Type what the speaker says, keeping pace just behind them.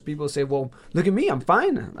People say, well, look at me, I'm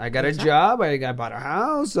fine. I got a job, I bought a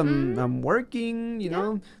house, I'm working, you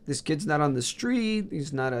know, this kid's not on the street,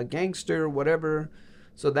 he's not a gangster, whatever.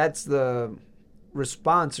 So that's the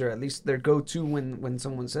response, or at least their go-to when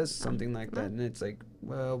someone says something like that. And it's like,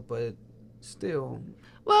 well, but still.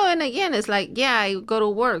 Well, and again, it's like, yeah, I go to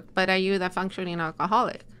work, but are you the functioning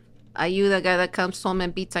alcoholic? Are you the guy that comes home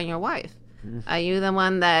and beats on your wife? Are you the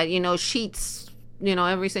one that, cheats,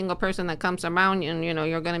 every single person that comes around and,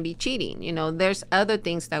 you're going to be cheating? There's other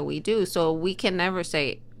things that we do. So we can never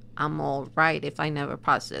say, I'm all right if I never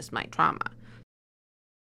process my trauma.